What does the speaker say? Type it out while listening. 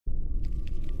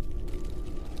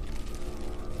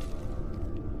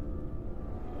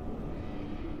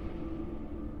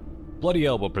Bloody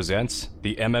Elbow presents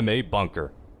the MMA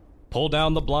Bunker. Pull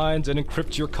down the blinds and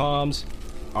encrypt your comms.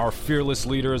 Our fearless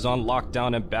leader is on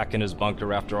lockdown and back in his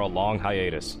bunker after a long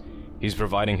hiatus. He's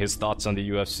providing his thoughts on the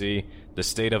UFC, the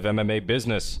state of MMA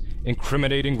business,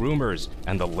 incriminating rumors,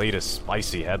 and the latest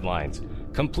spicy headlines.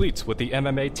 Complete with the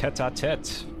MMA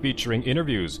Tete-a-Tete, featuring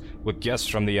interviews with guests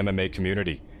from the MMA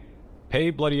community. Hey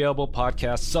Bloody Elbow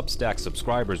Podcast Substack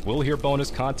subscribers will hear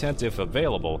bonus content if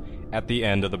available at the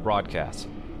end of the broadcast.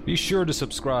 Be sure to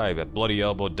subscribe at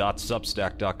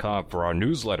bloodyelbow.substack.com for our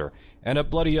newsletter and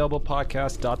at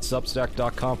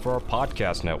bloodyelbowpodcast.substack.com for our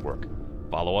podcast network.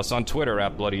 Follow us on Twitter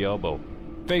at Bloody Elbow,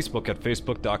 Facebook at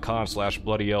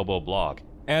facebook.com/bloodyelbowblog,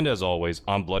 and as always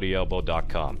on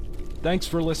bloodyelbow.com. Thanks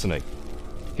for listening.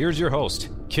 Here's your host,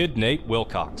 Kid Nate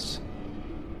Wilcox.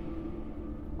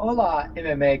 Hola,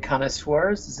 MMA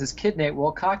connoisseurs. This is Kid Nate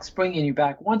Wilcox bringing you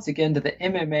back once again to the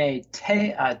MMA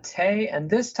Tete-a-Tete, and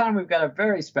this time we've got a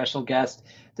very special guest.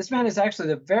 This man is actually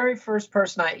the very first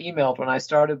person I emailed when I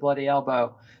started Bloody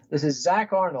Elbow. This is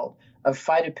Zach Arnold of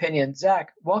Fight Opinion.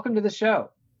 Zach, welcome to the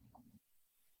show.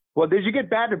 Well, did you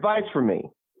get bad advice from me?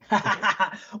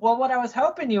 Well, what I was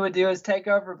hoping you would do is take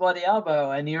over Bloody Elbow,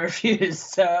 and you refused,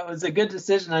 so it was a good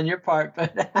decision on your part,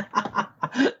 but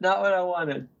not what I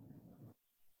wanted.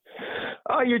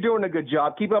 Oh, you're doing a good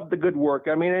job. Keep up the good work.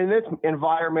 I mean, in this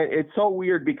environment, it's so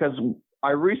weird because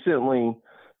I recently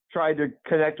tried to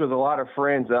connect with a lot of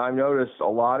friends, and I've noticed a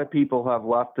lot of people have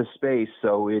left the space.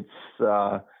 So it's,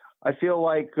 I feel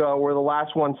like we're the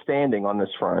last one standing on this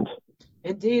front.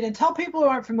 Indeed, and tell people who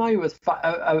aren't familiar with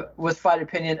Fight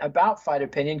Opinion about Fight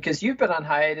Opinion, because you've been on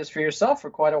hiatus for yourself for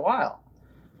quite a while.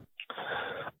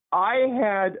 I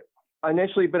had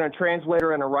initially been a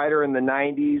translator and a writer in the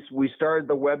 90s. We started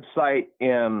the website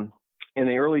in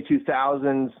the early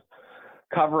 2000s,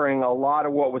 covering a lot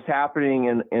of what was happening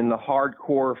in the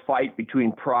hardcore fight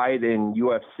between Pride and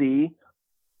UFC.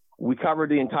 We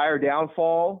covered the entire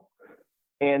downfall,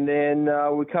 and then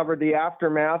we covered the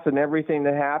aftermath and everything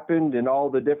that happened and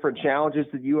all the different challenges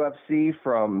to UFC,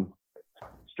 from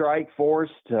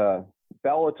Strikeforce to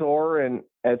Bellator. And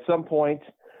at some point,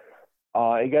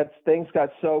 things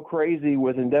got so crazy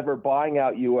with Endeavor buying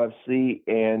out UFC,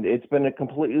 and it's been a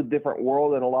completely different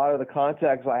world. And a lot of the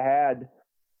contacts I had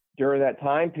during that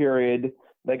time period,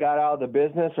 they got out of the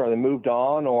business, or they moved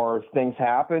on, or things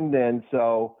happened. And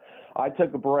so I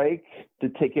took a break to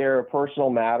take care of personal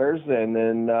matters. And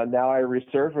then now I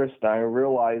resurfaced, and I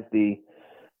realized the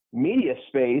media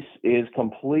space is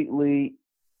completely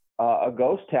a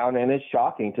ghost town, and it's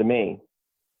shocking to me.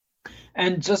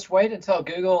 And just wait until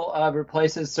Google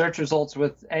replaces search results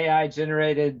with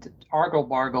AI-generated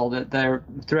argle-bargle that they're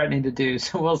threatening to do.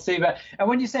 So we'll see. And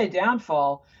when you say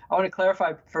downfall, I want to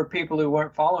clarify for people who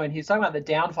weren't following, he's talking about the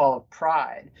downfall of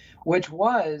Pride, which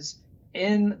was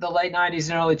in the late 90s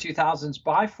and early 2000s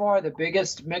by far the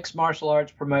biggest mixed martial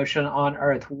arts promotion on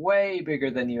earth, way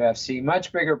bigger than UFC,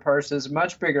 much bigger purses,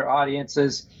 much bigger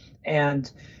audiences.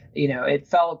 And, you know, it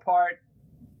fell apart.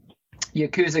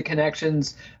 Yakuza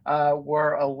connections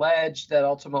were alleged that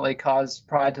ultimately caused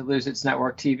Pride to lose its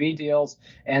network TV deals.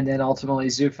 And then ultimately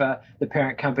Zuffa, the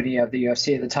parent company of the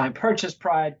UFC at the time, purchased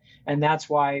Pride. And that's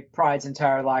why Pride's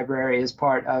entire library is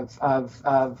part of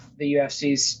the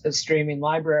UFC's streaming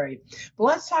library. But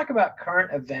let's talk about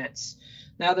current events.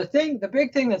 Now, the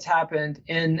big thing that's happened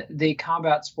in the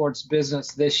combat sports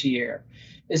business this year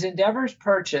is Endeavor's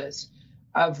purchase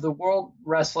of the World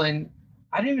Wrestling.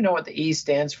 I don't even know what the E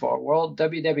stands for. World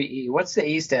WWE. What's the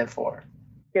E stand for?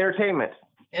 Entertainment.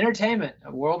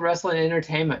 World Wrestling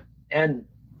Entertainment. And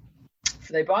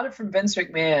they bought it from Vince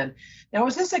McMahon. Now,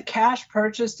 was this a cash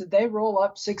purchase? Did they roll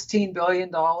up $16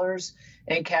 billion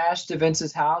in cash to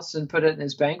Vince's house and put it in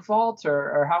his bank vault,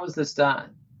 or how was this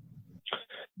done?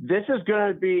 This is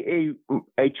going to be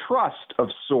a trust of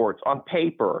sorts on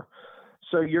paper.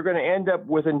 So you're going to end up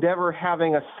with Endeavor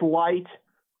having a slight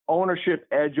ownership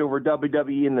edge over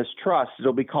WWE in this trust.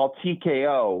 It'll be called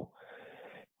TKO.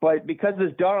 But because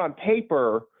it's done on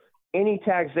paper, any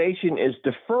taxation is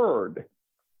deferred.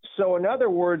 So in other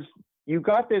words, you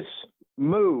got this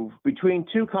move between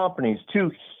two companies,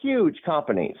 two huge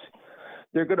companies.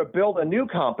 They're going to build a new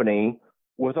company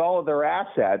with all of their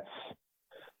assets,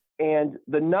 and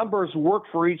the numbers work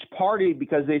for each party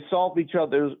because they solve each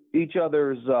other's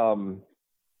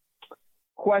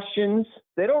questions.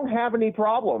 They don't have any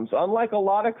problems. Unlike a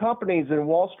lot of companies in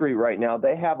Wall Street right now,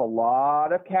 they have a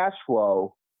lot of cash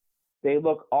flow. They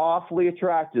look awfully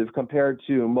attractive compared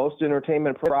to most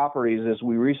entertainment properties, as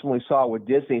we recently saw with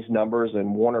Disney's numbers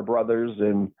and Warner Brothers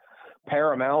and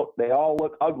Paramount. They all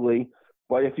look ugly.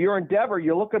 But if you're Endeavor,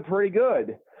 you're looking pretty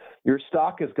good. Your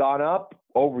stock has gone up.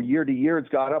 over year to year, it's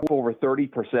gone up over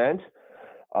 30%.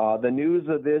 The news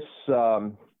of this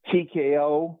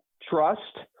TKO trust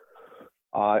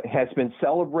has been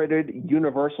celebrated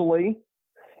universally,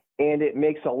 and it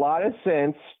makes a lot of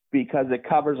sense because it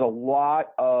covers a lot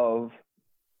of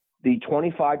the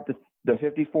 25 to the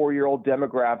 54-year-old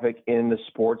demographic in the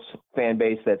sports fan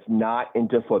base that's not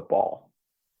into football.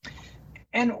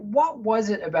 And what was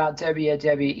it about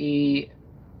WWE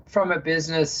from a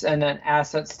business and an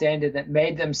asset standard that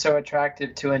made them so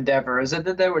attractive to Endeavor? Is it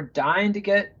that they were dying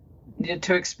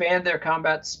to expand their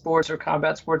combat sports or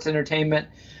combat sports entertainment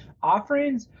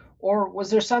offerings? Or was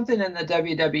there something in the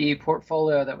WWE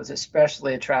portfolio that was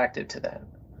especially attractive to them?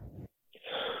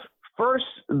 First,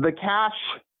 the cash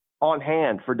on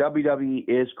hand for WWE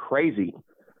is crazy.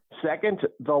 Second,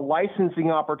 the licensing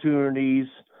opportunities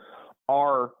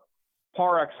are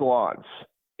par excellence.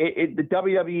 The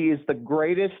WWE is the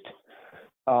greatest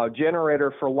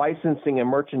generator for licensing and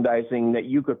merchandising that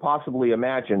you could possibly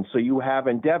imagine. So you have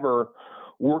Endeavor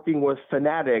working with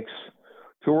Fanatics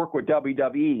to work with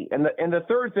WWE. And the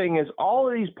third thing is all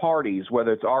of these parties,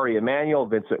 whether it's Ari Emanuel,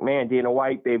 Vince McMahon, Dana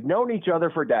White, they've known each other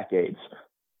for decades.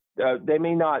 They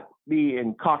may not be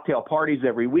in cocktail parties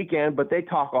every weekend, but they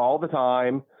talk all the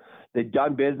time. They've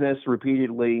done business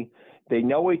repeatedly. They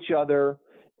know each other.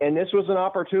 And this was an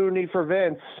opportunity for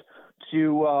Vince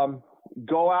to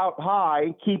go out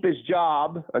high, keep his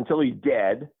job until he's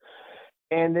dead,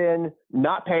 and then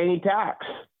not pay any tax.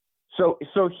 So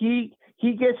he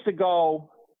gets to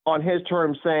go on his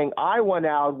terms saying, I went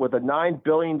out with a $9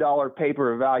 billion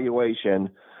paper evaluation.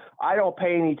 I don't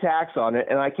pay any tax on it,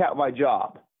 and I kept my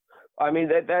job. I mean,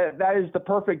 that is the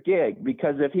perfect gig,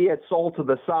 because if he had sold to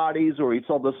the Saudis or he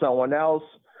sold to someone else,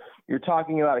 you're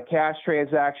talking about a cash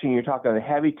transaction, you're talking a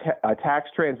heavy tax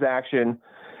transaction,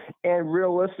 and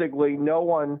realistically, no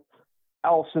one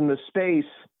else in the space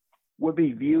would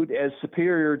be viewed as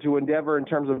superior to Endeavor in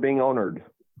terms of being owned.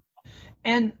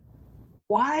 And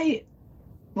why?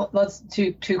 Let's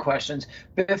two questions.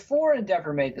 Before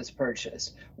Endeavor made this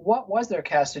purchase, what was their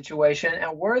cash situation,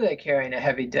 and were they carrying a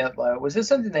heavy debt load? Was this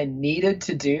something they needed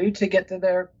to do to get to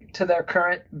their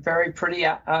current very pretty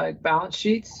balance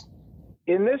sheets?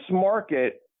 In this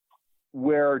market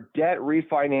where debt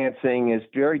refinancing is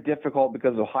very difficult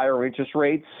because of higher interest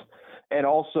rates and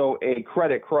also a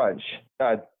credit crunch,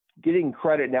 getting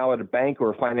credit now at a bank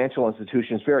or a financial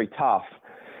institution is very tough.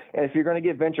 And if you're going to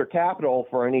get venture capital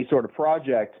for any sort of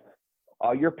project,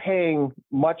 you're paying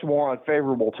much more on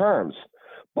favorable terms.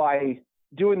 By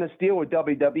doing this deal with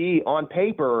WWE on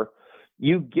paper,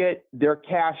 you get their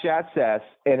cash access,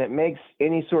 and it makes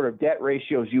any sort of debt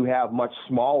ratios you have much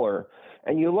smaller.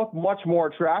 And you look much more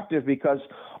attractive because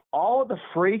all of the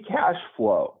free cash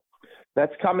flow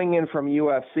that's coming in from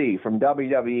UFC, from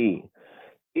WWE,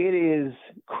 it is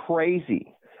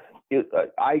crazy.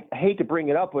 I hate to bring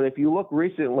it up, but if you look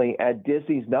recently at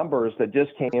Disney's numbers that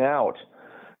just came out,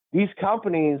 these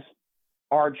companies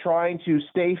are trying to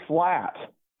stay flat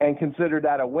and consider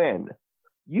that a win.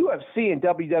 UFC and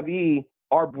WWE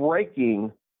are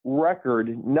breaking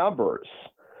record numbers.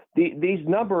 These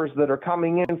numbers that are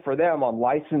coming in for them on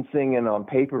licensing and on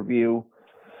pay-per-view,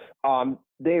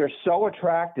 they are so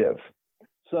attractive.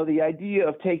 So the idea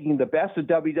of taking the best of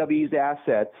WWE's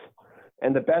assets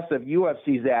and the best of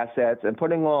UFC's assets and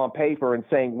putting them on paper and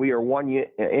saying we are one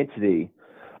entity,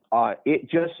 it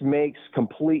just makes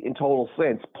complete and total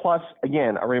sense. Plus,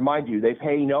 again, I remind you, they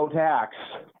pay no tax.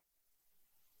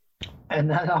 And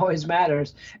that always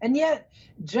matters. And yet,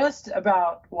 just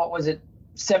about,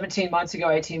 18 months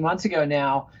ago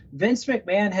now, Vince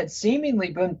McMahon had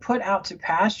seemingly been put out to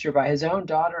pasture by his own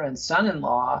daughter and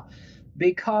son-in-law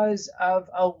because of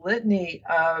a litany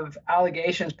of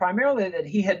allegations, primarily that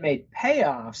he had made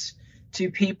payoffs to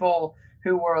people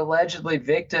who were allegedly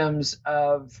victims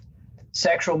of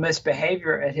sexual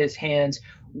misbehavior at his hands.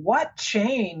 What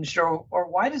changed, or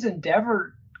why does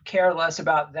Endeavor care less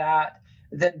about that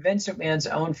than Vince McMahon's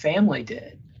own family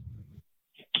did?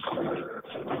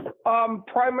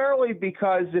 Primarily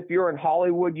because if you're in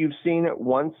Hollywood, you've seen it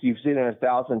once, you've seen it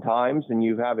 1,000 times, and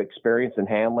you have experience in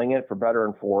handling it for better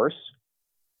and for worse.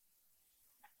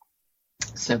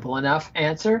 Simple enough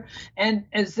answer. And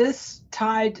is this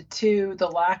tied to the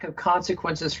lack of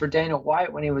consequences for Dana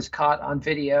White when he was caught on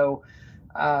video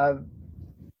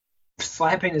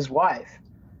slapping his wife?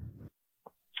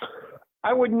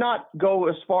 I would not go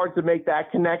as far as to make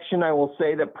that connection. I will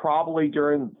say that probably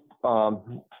during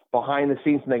behind the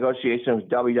scenes negotiation with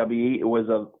WWE, it was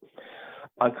a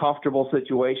uncomfortable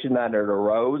situation that it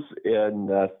arose. And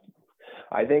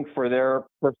I think for their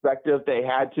perspective, they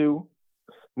had to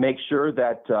make sure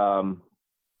that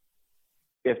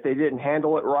if they didn't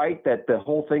handle it right, that the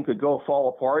whole thing could fall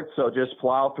apart. So just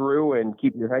plow through and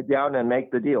keep your head down and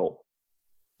make the deal.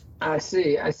 I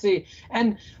see.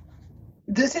 And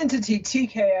this entity,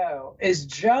 TKO, is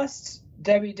just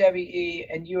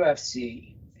WWE and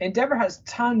UFC. Endeavor has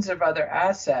tons of other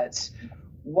assets.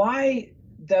 Why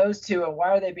those two, and why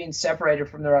are they being separated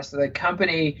from the rest of the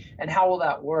company, and how will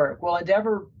that work? Will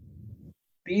Endeavor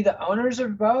be the owners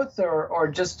of both, or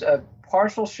just a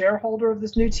partial shareholder of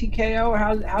this new TKO, or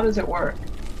how does it work?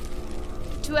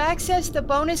 To access the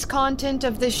bonus content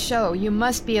of this show, you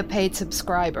must be a paid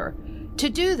subscriber. To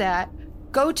do that,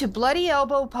 go to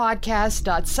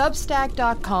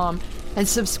bloodyelbowpodcast.substack.com and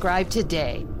subscribe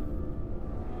today.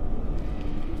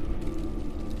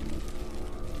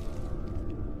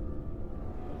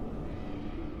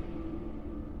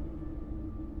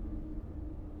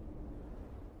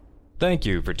 Thank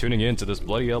you for tuning in to this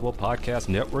Bloody Elbow Podcast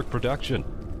Network production.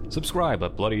 Subscribe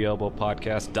at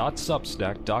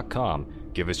bloodyelbowpodcast.substack.com.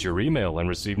 Give us your email and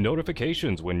receive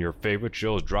notifications when your favorite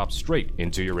shows drop straight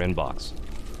into your inbox.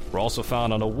 We're also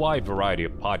found on a wide variety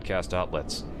of podcast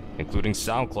outlets, including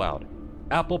SoundCloud,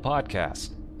 Apple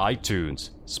Podcasts, iTunes,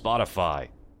 Spotify,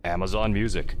 Amazon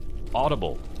Music,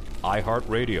 Audible,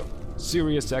 iHeartRadio,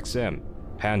 SiriusXM,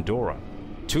 Pandora,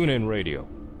 TuneIn Radio,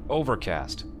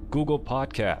 Overcast, Google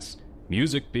Podcasts,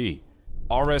 Music B,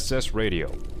 RSS Radio,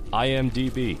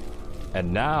 IMDb,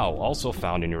 and now also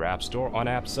found in your app store on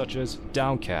apps such as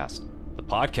Downcast, the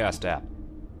Podcast app,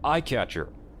 iCatcher,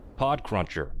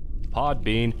 Podcruncher,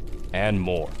 Podbean, and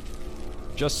more.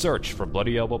 Just search for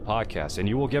Bloody Elbow Podcast and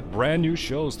you will get brand new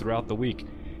shows throughout the week,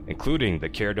 including the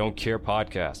Care Don't Care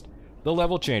podcast, the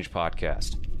Level Change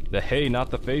podcast, the Hey Not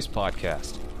the Face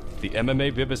podcast, the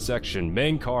MMA Vivisection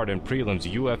main card and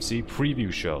prelims UFC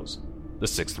preview shows, the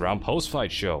 6th Round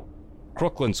Post-Fight Show,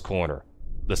 Crooklyn's Corner,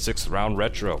 the 6th Round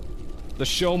Retro, the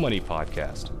Show Money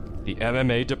Podcast, the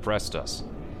MMA Depressed Us,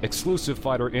 exclusive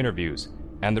fighter interviews,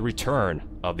 and the return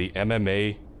of the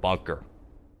MMA Bunker.